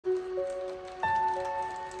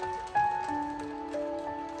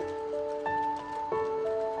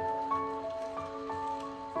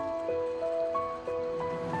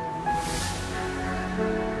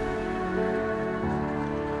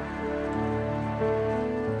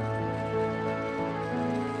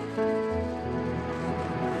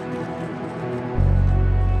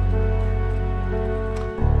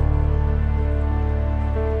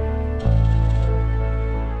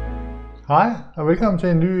Hej og velkommen til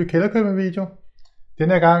en ny kælderkøbing-video.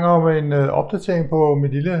 Denne gang om en opdatering på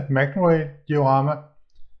mit lille Magnorail Diorama.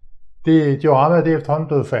 Det diorama er efterhånden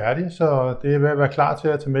blevet færdigt, så det er ved at være klar til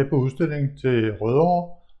at tage med på udstillingen til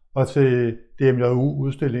Rødovrehallen og til DMJU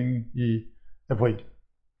udstillingen i april.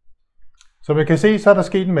 Som I kan se, så er der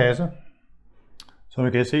sket en masse. Som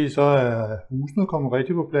I kan se, så er husene kommet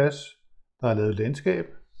rigtig på plads. Der er lavet landskab.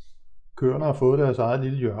 Køerne har fået deres eget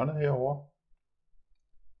lille hjørne herovre.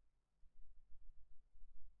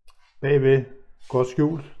 Bagved, godt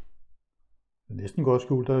skjult, næsten godt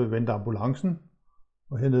skjult, der venter ambulancen,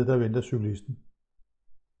 og hernede der venter cyklisten.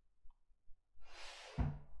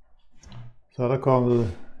 Så er der kommet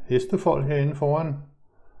hestefolk herinde foran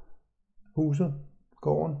huset,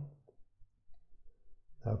 gården.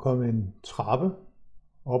 Der er kommet en trappe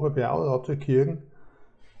op ad bjerget, op til kirken.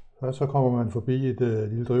 Først så kommer man forbi et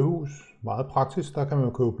lille drivhus, meget praktisk, der kan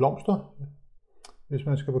man købe blomster, hvis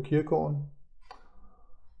man skal på kirkegården.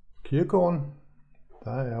 Kirkegården,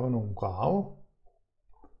 der er jo nogle grave,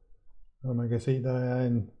 og man kan se, der er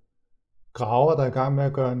en graver, der er i gang med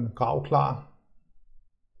at gøre en grav klar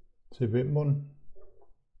til vindmunden.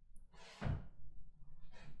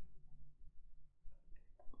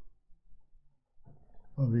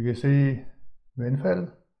 Og vi kan se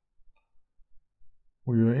vandfaldet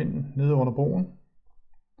ryger ind nede under broen,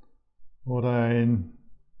 hvor der er en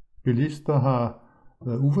bilist, der har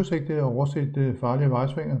været uforsigtig og overset det farlige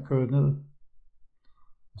vejsving og kørt ned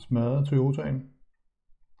og smadret Toyotaen.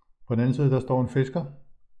 På den anden side der står en fisker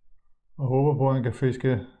og håber på, at han kan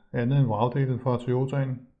fiske andet end vragdelen fra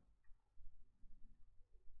Toyotaen.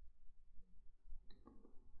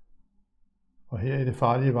 Og her i det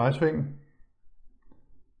farlige vejsving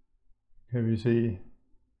kan vi se,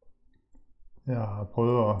 jeg har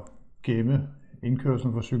prøvet at gemme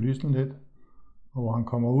indkørslen for cyklisten lidt, og hvor han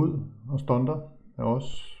kommer ud og stunter, er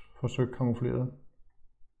også forsøgt kamufleret.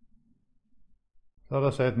 Så er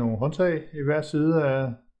der sat nogle håndtag i hver side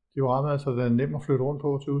af dioramaet, så det er nemt at flytte rundt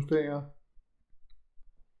på til udstillinger.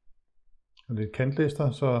 Og lidt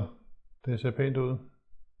kantlister, så det ser pænt ud.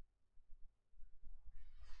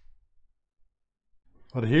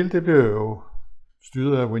 Og det hele det bliver jo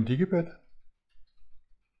styret af udgave.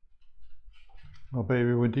 Og bag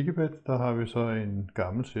ved udgave, der har vi så en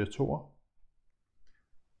gammel CS2'er.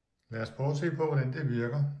 Lad os prøve at se på, hvordan det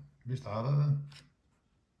virker. Vi starter det.